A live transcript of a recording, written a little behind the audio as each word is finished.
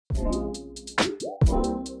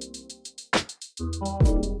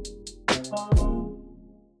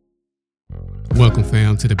Welcome,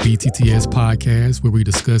 fam, to the BTTS podcast, where we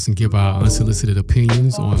discuss and give our unsolicited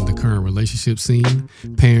opinions on the current relationship scene,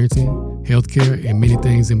 parenting, healthcare, and many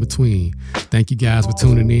things in between. Thank you guys for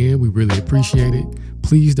tuning in. We really appreciate it.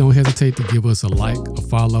 Please don't hesitate to give us a like, a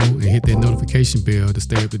follow, and hit that notification bell to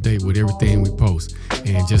stay up to date with everything we post.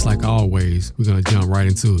 And just like always, we're going to jump right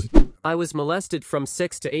into it. I was molested from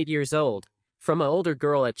 6 to 8 years old from an older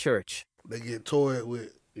girl at church. They get toyed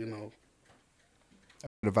with, The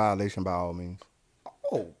violation by all means.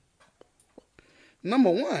 Oh, number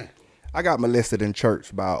one. I got molested in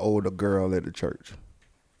church by an older girl at the church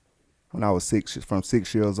when I was from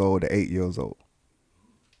 6 years old to 8 years old.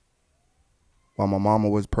 While my mama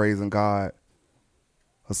was praising God,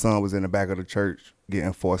 her son was in the back of the church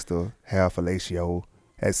getting forced to have fellatio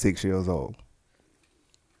at 6 years old.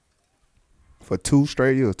 For 2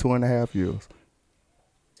 straight years, 2.5 years.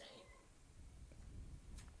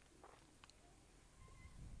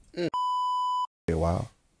 Wow.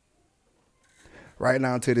 Right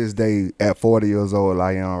now, to this day, at 40 years old,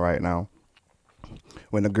 I am right now.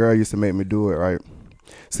 When the girl used to make me do it, right?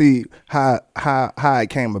 See, how it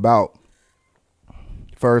came about.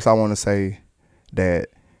 First, I want to say that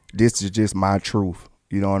this is just my truth.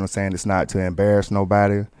 You know what I'm saying? It's not to embarrass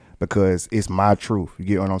nobody because it's my truth. You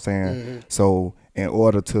get what I'm saying? Mm-hmm. So, in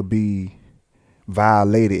order to be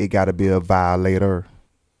violated, it got to be a violator.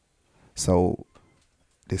 So,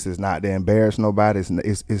 this is not to embarrass nobody.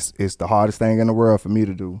 It's the hardest thing in the world for me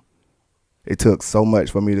to do. It took so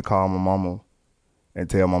much for me to call my mama and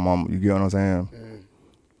tell my mama. You get what I'm saying? Mm.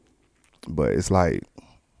 But it's like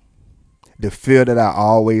the fear that I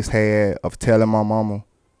always had of telling my mama,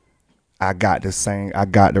 I got the same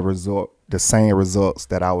results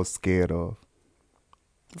that I was scared of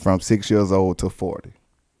from 6 years old to 40.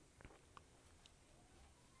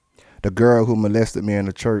 The girl who molested me in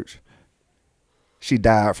the church, she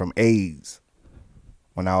died from AIDS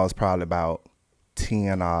when I was probably about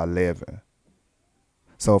 10 or 11.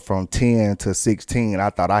 So from 10 to 16,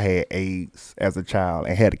 I thought I had AIDS as a child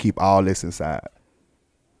and had to keep all this inside.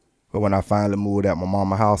 But when I finally moved out my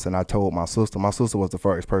mama's house and I told my sister was the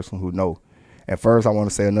first person who know. And first, I want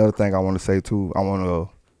to say another thing I want to say too. I want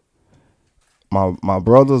to, my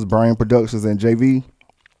brothers, Brain Productions and JV,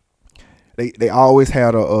 they always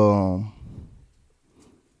had a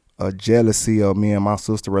jealousy of me and my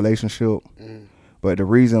sister relationship. Mm. But the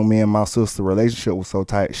reason me and my sister relationship was so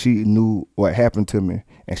tight, she knew what happened to me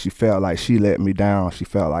and she felt like she let me down. She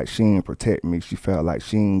felt like she didn't protect me. She felt like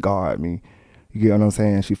she didn't guard me. You get what I'm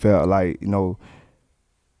saying? She felt like, bro,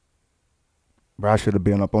 I should have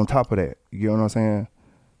been up on top of that. You get what I'm saying?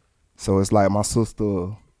 So it's like my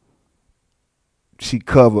sister, she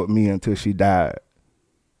covered me until she died.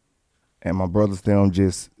 And my brothers, them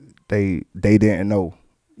just, they didn't know.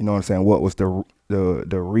 You know what I'm saying? What was the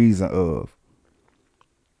reason of?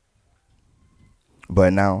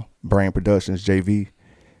 But now, Brain Productions, JV,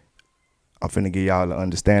 I'm finna give y'all the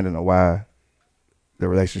understanding of why the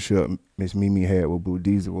relationship Miss Mimi had with Boo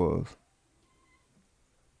Diesel was.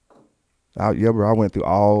 I went through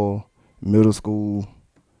all middle school.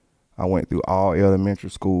 I went through all elementary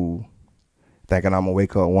school, thinking I'm gonna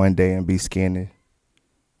wake up one day and be skinny.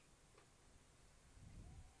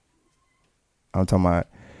 I'm talking about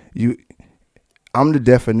I'm the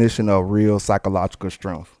definition of real psychological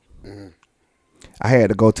strength. Mm-hmm. I had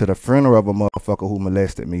to go to the funeral of a motherfucker who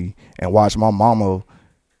molested me and watch my mama,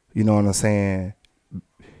 you know what I'm saying,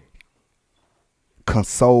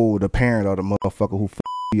 console the parent of the motherfucker who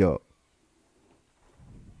fucked me up.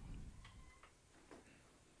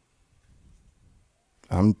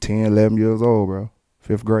 I'm 10, 11 years old, bro.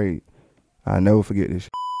 5th grade. I'll never forget this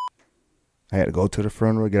shit. I had to go to the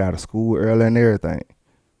funeral, get out of school early and everything.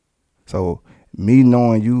 So me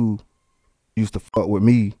knowing you used to fuck with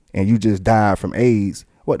me and you just died from AIDS,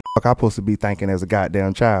 what the fuck I supposed to be thinking as a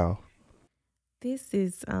goddamn child? This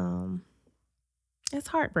is, it's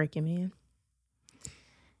heartbreaking, man.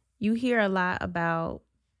 You hear a lot about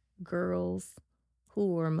girls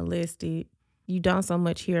who were molested. You don't so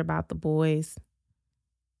much hear about the boys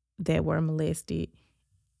that were molested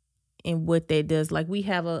and what that does. Like, we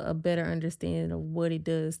have a better understanding of what it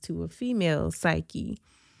does to a female psyche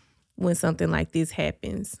when something like this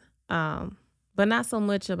happens. But not so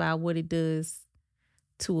much about what it does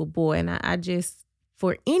to a boy. And I just,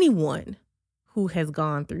 for anyone who has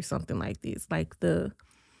gone through something like this, like the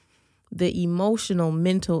emotional,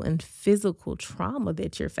 mental, and physical trauma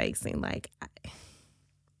that you're facing, like,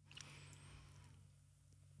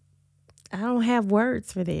 I don't have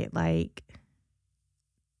words for that. Like,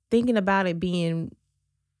 thinking about it being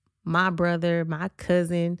my brother, my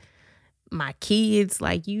cousin, my kids.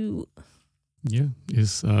 Like you. Yeah,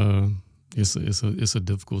 it's a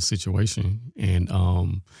difficult situation.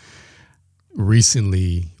 And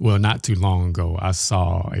recently, well, not too long ago, I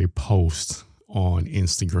saw a post on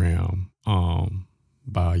Instagram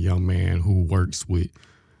by a young man who works with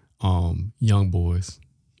young boys,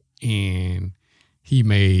 and he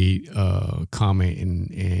made a comment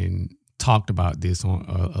and talked about this on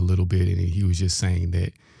a little bit, and he was just saying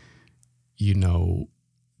that, you know,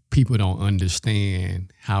 people don't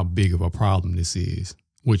understand how big of a problem this is,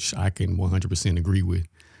 which I can 100% agree with.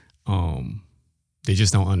 They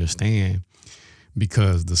just don't understand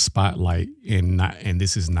because the spotlight and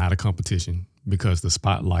this is not a competition, because the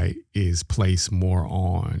spotlight is placed more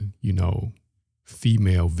on, you know,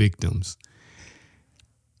 female victims.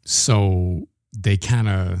 So they kind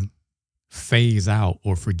of phase out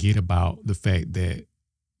or forget about the fact that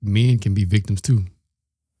men can be victims too.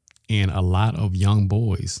 And a lot of young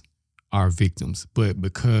boys are victims, but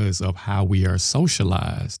because of how we are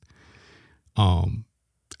socialized,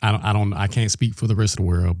 I can't speak for the rest of the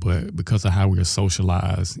world, but because of how we are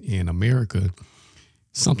socialized in America,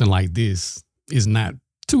 something like this is not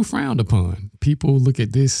too frowned upon. People look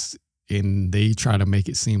at this and they try to make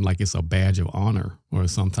it seem like it's a badge of honor or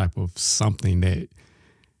some type of something that,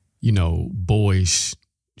 you know, boys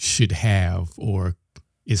should have, or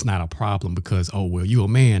it's not a problem because, oh, well, you're a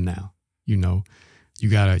man now, you know, you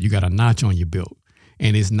got a notch on your belt.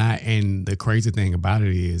 And it's not, and the crazy thing about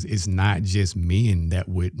it is it's not just men that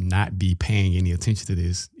would not be paying any attention to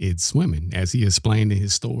this. It's women. As he explained in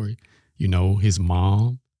his story, you know, his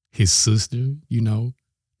mom, his sister, you know,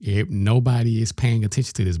 nobody is paying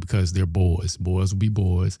attention to this because they're boys. Boys will be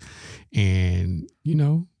boys. And, you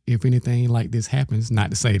know, if anything like this happens, not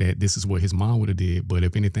to say that this is what his mom would have did, but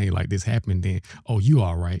if anything like this happened, then, oh, you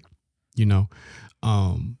all right, you know.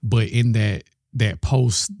 But in that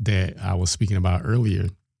post that I was speaking about earlier,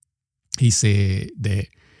 he said that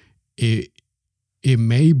it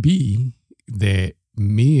may be that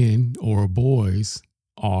men or boys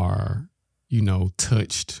are, you know,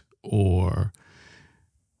 touched or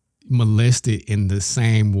molested in the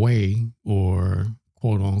same way, or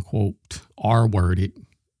quote unquote R-worded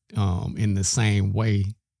in the same way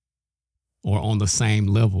or on the same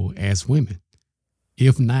level as women,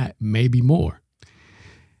 if not maybe more.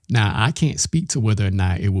 Now, I can't speak to whether or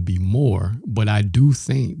not it will be more, but I do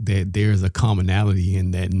think that there's a commonality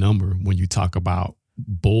in that number when you talk about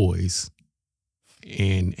boys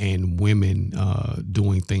and women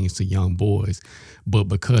doing things to young boys. But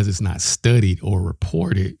because it's not studied or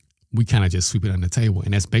reported, we kind of just sweep it on the table.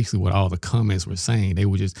 And that's basically what all the comments were saying. They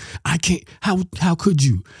were just, I can't, how could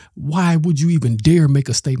you? Why would you even dare make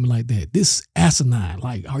a statement like that? This asinine,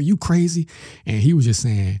 like, are you crazy? And he was just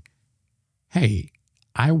saying, hey,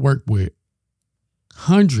 I work with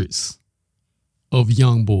hundreds of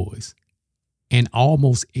young boys, and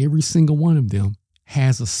almost every single one of them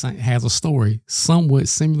has a story somewhat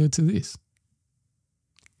similar to this.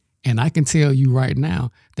 And I can tell you right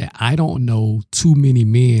now that I don't know too many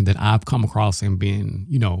men that I've come across and been,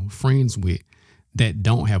 you know, friends with that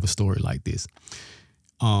don't have a story like this.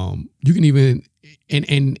 You can even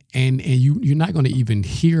and you're not going to even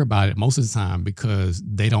hear about it most of the time because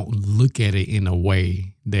they don't look at it in a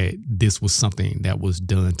way that this was something that was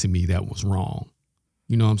done to me that was wrong.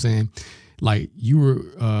 You know what I'm saying? Like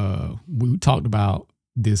we talked about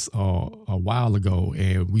this a while ago,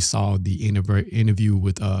 and we saw the interview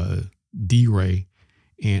with D-Ray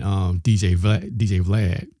and DJ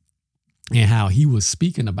Vlad, and how he was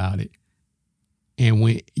speaking about it. And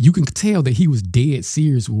when you can tell that he was dead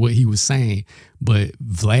serious with what he was saying, but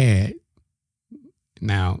Vlad,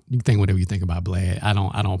 now you can think whatever you think about Vlad. I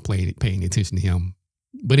don't pay any attention to him.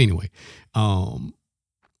 But anyway,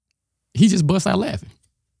 he just busts out laughing.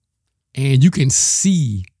 And you can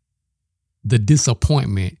see the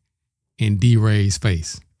disappointment in D-Ray's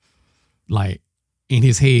face. Like in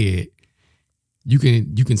his head, you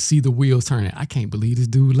can see the wheels turning. I can't believe this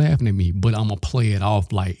dude laughing at me, but I'm gonna play it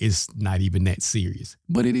off like it's not even that serious.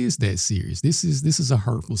 But it is that serious. This is a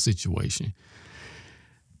hurtful situation.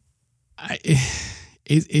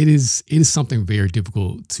 It is something very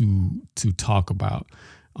difficult to talk about.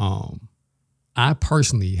 I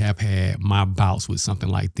personally have had my bouts with something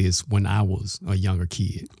like this when I was a younger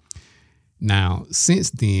kid. Now, since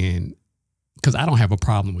then, because I don't have a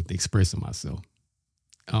problem with expressing myself,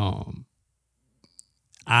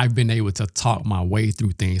 I've been able to talk my way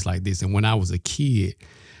through things like this. And when I was a kid,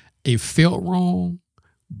 it felt wrong,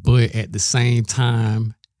 but at the same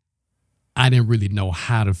time, I didn't really know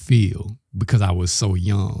how to feel because I was so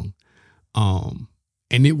young. And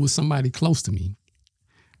it was somebody close to me.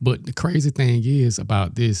 But the crazy thing is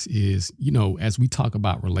about this is, as we talk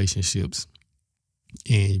about relationships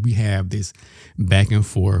and we have this back and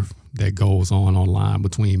forth that goes on online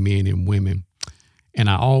between men and women. And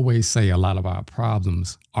I always say a lot of our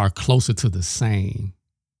problems are closer to the same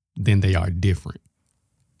than they are different.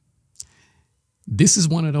 This is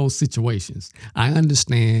one of those situations. I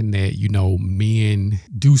understand that, men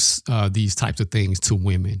do these types of things to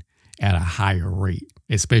women at a higher rate,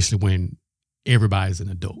 especially when everybody's an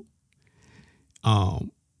adult.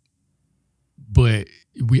 But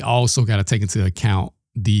we also got to take into account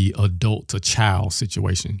the adult to child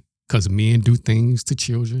situation, because men do things to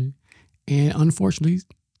children, and unfortunately,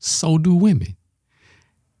 so do women.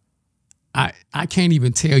 I can't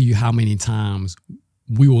even tell you how many times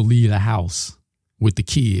we will leave the house with the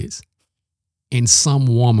kids and some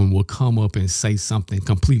woman will come up and say something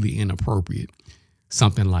completely inappropriate.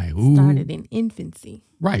 Something like, ooh. Started in infancy.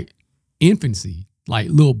 Right. Infancy. Like,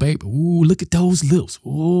 little baby, ooh, look at those lips.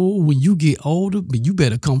 Ooh, when you get older, you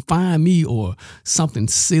better come find me, or something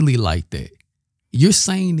silly like that. You're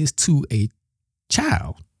saying this to a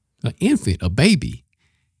child, an infant, a baby.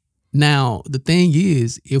 Now, the thing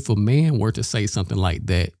is, if a man were to say something like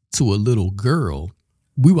that to a little girl,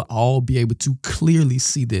 we would all be able to clearly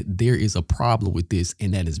see that there is a problem with this,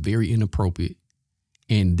 and that is very inappropriate.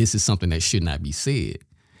 And this is something that should not be said.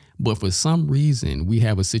 But for some reason, we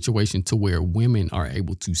have a situation to where women are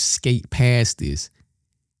able to skate past this.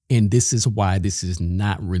 And this is why this is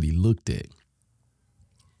not really looked at.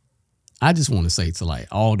 I just want to say to like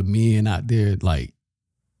all the men out there, like,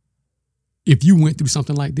 if you went through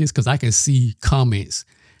something like this, because I can see comments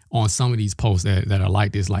on some of these posts that are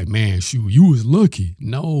like this, like, man, shoot, you was lucky.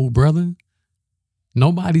 No, brother.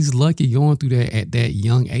 Nobody's lucky going through that at that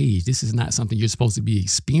young age. This is not something you're supposed to be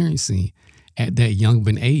experiencing at that young of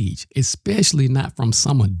an age, especially not from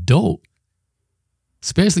some adult,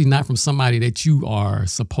 especially not from somebody that you are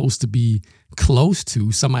supposed to be close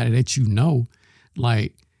to, somebody that you know,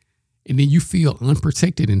 like, and then you feel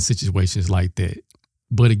unprotected in situations like that.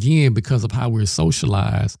 But again, because of how we're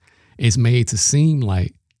socialized, it's made to seem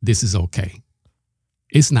like this is okay.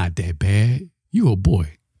 It's not that bad. You a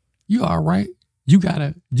boy. You all right. You got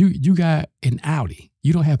an Audi.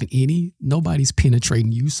 You don't have an any. Nobody's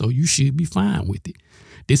penetrating you, so you should be fine with it.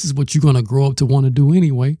 This is what you're gonna grow up to want to do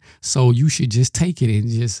anyway. So you should just take it and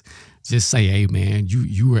just say, hey man,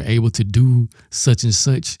 you were able to do such and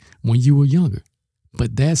such when you were younger.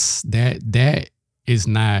 But that is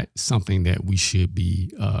not something that we should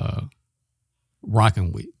be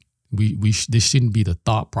rocking with. This shouldn't be the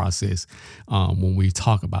thought process when we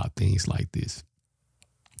talk about things like this.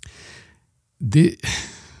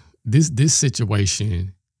 This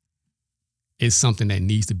situation is something that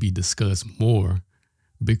needs to be discussed more,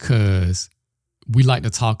 because we like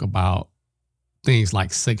to talk about things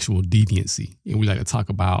like sexual deviancy, and we like to talk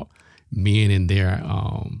about men and their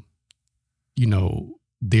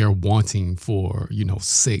their wanting for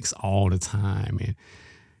sex all the time, and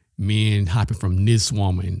men hopping from this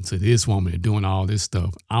woman to this woman and doing all this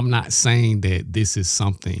stuff. I'm not saying that this is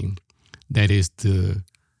something that is the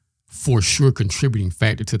for sure contributing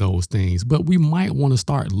factor to those things, but we might want to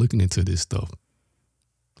start looking into this stuff,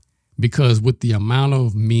 because with the amount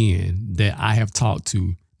of men that I have talked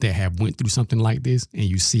to that have went through something like this, and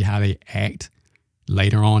you see how they act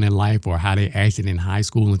later on in life, or how they acted in high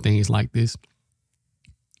school and things like this,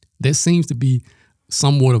 there seems to be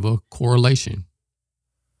somewhat of a correlation.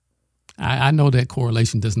 I know that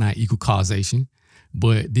correlation does not equal causation,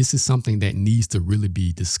 but this is something that needs to really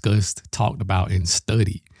be discussed, talked about, and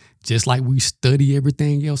studied. Just like we study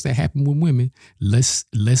everything else that happened with women, let's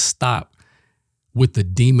stop with the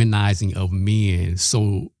demonizing of men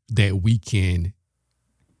so that we can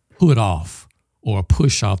put off or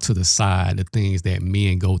push off to the side the things that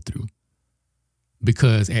men go through.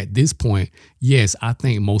 Because at this point, yes, I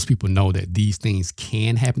think most people know that these things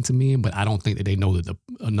can happen to men, but I don't think that they know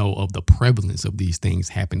of the prevalence of these things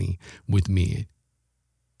happening with men.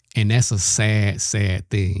 And that's a sad, sad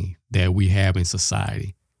thing that we have in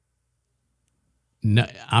society. No,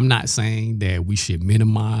 I'm not saying that we should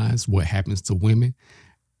minimize what happens to women,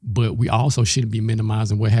 but we also shouldn't be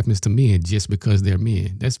minimizing what happens to men just because they're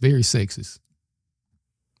men. That's very sexist.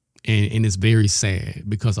 And it's very sad,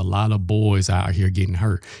 because a lot of boys out here getting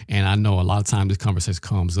hurt. And I know a lot of times this conversation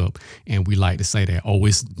comes up and we like to say that, oh,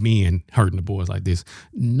 it's men hurting the boys like this.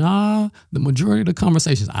 Nah, the majority of the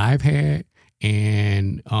conversations I've had,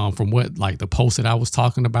 and from what like the post that I was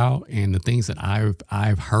talking about and the things that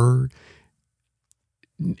I've heard,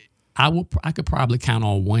 I could probably count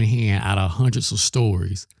on one hand out of hundreds of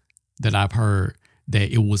stories that I've heard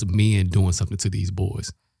that it was men doing something to these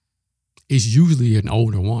boys. it's usually an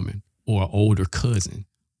older woman or an older cousin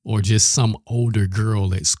or just some older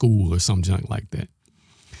girl at school or some junk like that.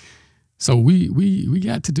 So we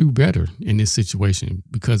got to do better in this situation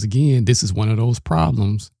because, again, this is one of those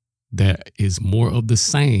problems that is more of the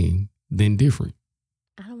same than different.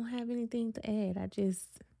 I don't have anything to add. I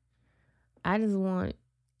just want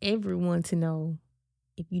everyone to know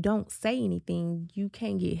if you don't say anything, you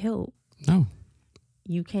can't get help. No.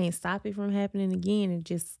 You can't stop it from happening again. It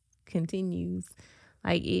just continues.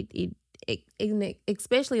 Like it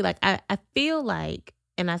especially like I feel like,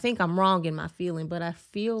 and I think I'm wrong in my feeling, but I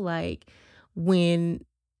feel like when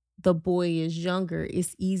the boy is younger,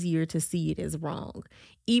 it's easier to see it as wrong.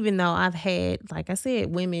 Even though I've had, like I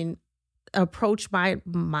said, women approach my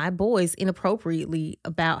boys inappropriately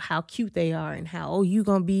about how cute they are and how, oh, you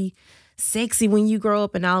gonna be sexy when you grow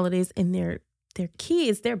up and all of this. And they're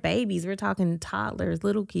kids, they're babies. We're talking toddlers,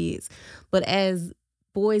 little kids. But as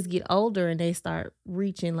boys get older and they start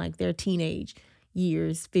reaching like their teenage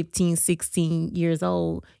years, 15, 16 years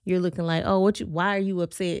old, you're looking like, oh, why are you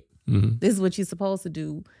upset? Mm-hmm. This is what you're supposed to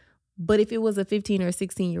do. But if it was a 15 or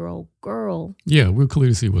 16-year-old girl. Yeah, we'll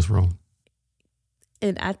clearly see what's wrong.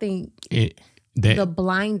 And I think the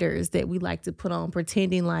blinders that we like to put on,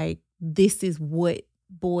 pretending like this is what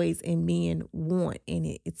boys and men want,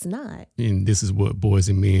 and it's not. And this is what boys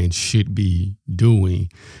and men should be doing.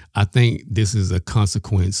 I think this is a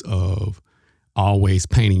consequence of always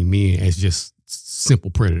painting men as just simple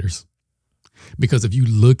predators. Because if you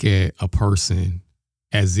look at a person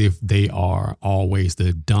as if they are always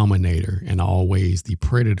the dominator and always the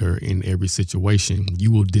predator in every situation,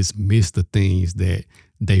 you will dismiss the things that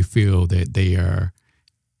they feel that they are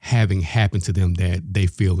having happen to them that they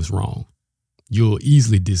feel is wrong. You'll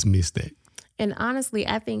easily dismiss that. And honestly,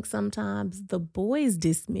 I think sometimes the boys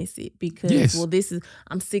dismiss it because, yes, well,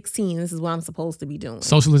 I'm 16. This is what I'm supposed to be doing.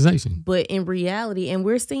 Socialization. But in reality, and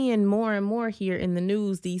we're seeing more and more here in the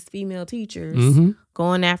news, these female teachers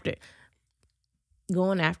going after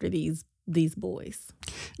these boys.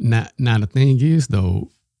 Now the thing is,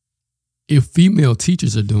 though, if female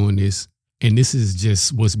teachers are doing this, and this is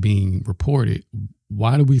just what's being reported,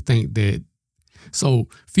 why do we think that? So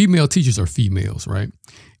female teachers are females, right?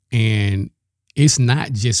 And it's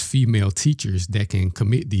not just female teachers that can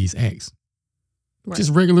commit these acts. Right.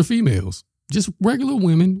 Just regular females, just regular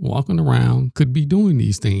women walking around could be doing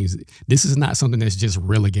these things. This is not something that's just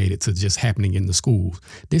relegated to just happening in the schools.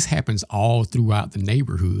 This happens all throughout the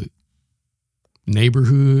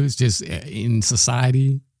neighborhoods, just in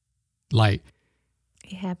society. Like,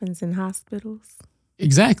 it happens in hospitals.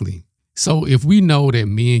 Exactly. So if we know that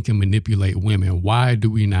men can manipulate women, why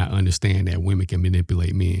do we not understand that women can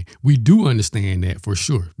manipulate men? We do understand that for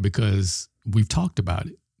sure because we've talked about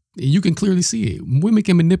it. You can clearly see it. Women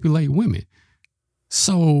can manipulate women.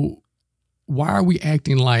 So why are we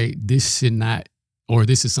acting like this should not, or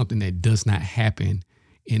this is something that does not happen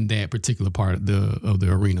in that particular part of the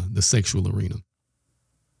arena, the sexual arena?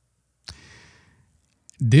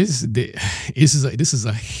 This is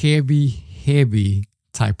a heavy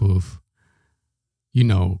type of,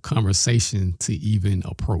 conversation to even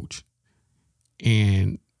approach.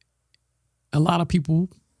 And a lot of people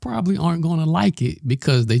probably aren't going to like it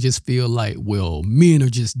because they just feel like, well, men are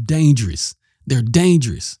just dangerous. They're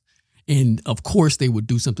dangerous. And of course they would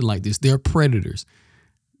do something like this. They're predators.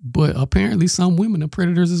 But apparently some women are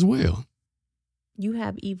predators as well. You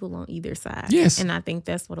have evil on either side. Yes. And I think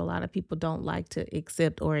that's what a lot of people don't like to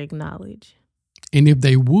accept or acknowledge. And if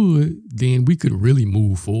they would, then we could really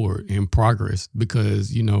move forward in progress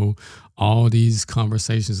because, all these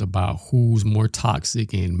conversations about who's more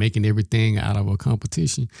toxic and making everything out of a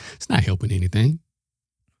competition, it's not helping anything.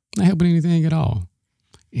 Not helping anything at all.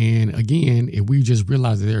 And again, if we just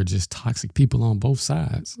realize that there are just toxic people on both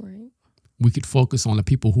sides, right, we could focus on the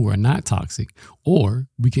people who are not toxic, or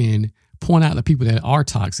we can point out the people that are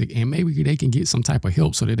toxic and maybe they can get some type of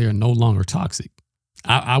help so that they're no longer toxic.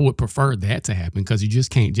 I would prefer that to happen because you just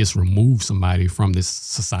can't just remove somebody from this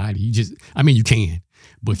society. You can,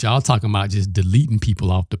 but y'all talking about just deleting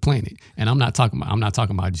people off the planet. And I'm not talking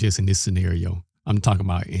about just in this scenario. I'm talking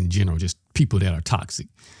about in general, just people that are toxic.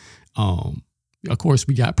 Of course,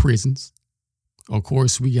 we got prisons. Of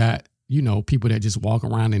course, we got, people that just walk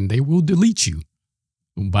around and they will delete you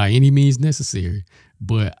by any means necessary.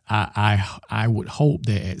 But I would hope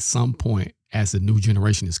that at some point, as the new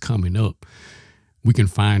generation is coming up, we can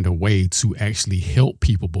find a way to actually help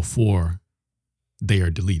people before they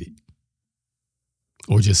are deleted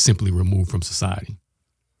or just simply removed from society.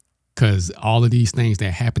 Because all of these things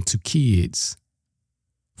that happen to kids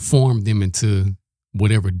form them into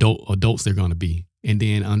whatever adults they're going to be. And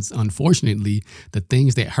then unfortunately, the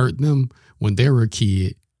things that hurt them when they were a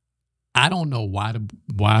kid, I don't know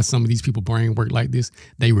why some of these people brain work like this.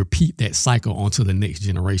 They repeat that cycle onto the next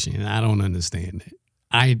generation. And I don't understand that.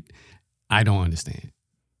 I don't understand.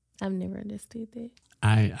 I've never understood that.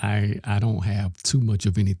 I don't have too much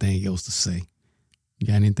of anything else to say. You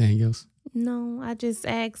got anything else? No, I just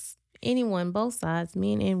ask anyone, both sides,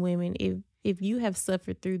 men and women, if you have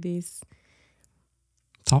suffered through this,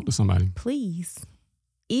 talk to somebody. Please.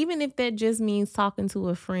 Even if that just means talking to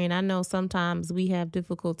a friend. I know sometimes we have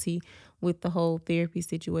difficulty with the whole therapy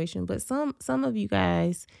situation, but some of you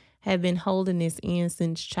guys have been holding this in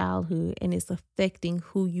since childhood, and it's affecting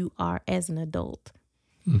who you are as an adult.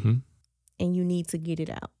 Mm-hmm. And you need to get it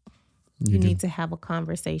out. You need to have a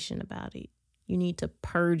conversation about it. You need to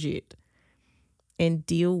purge it and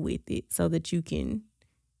deal with it so that you can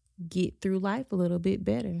get through life a little bit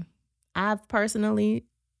better. I've personally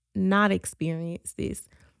not experienced this,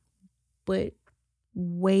 but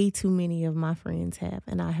way too many of my friends have,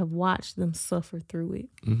 and I have watched them suffer through it.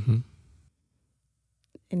 Mm-hmm.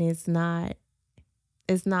 And it's not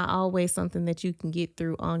always something that you can get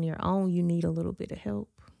through on your own. You need a little bit of help.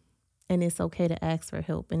 And it's okay to ask for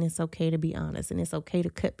help, and it's okay to be honest, and it's okay to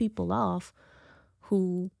cut people off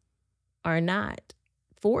who are not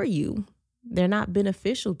for you. They're not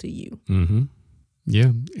beneficial to you. Mm-hmm.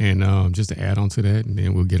 Yeah. And just to add on to that, and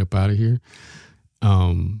then we'll get up out of here.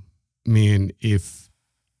 Man, if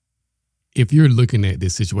you're looking at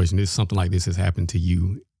this situation, if something like this has happened to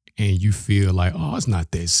you and you feel like, oh, it's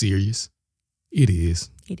not that serious. It is.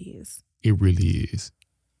 It is. It really is.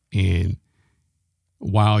 And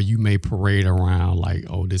while you may parade around like,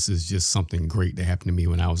 oh, this is just something great that happened to me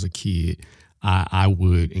when I was a kid, I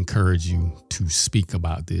would encourage you to speak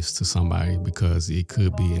about this to somebody, because it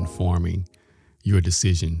could be informing your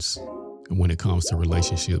decisions when it comes to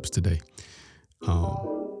relationships today.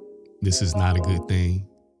 This is not a good thing,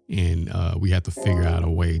 and we have to figure out a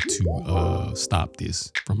way to stop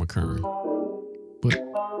this from occurring. But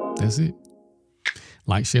that's it.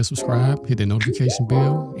 Like, share, subscribe, hit that notification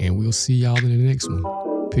bell, and we'll see y'all in the next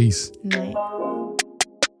one. Peace. Night.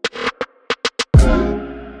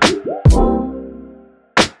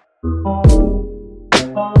 Thank you.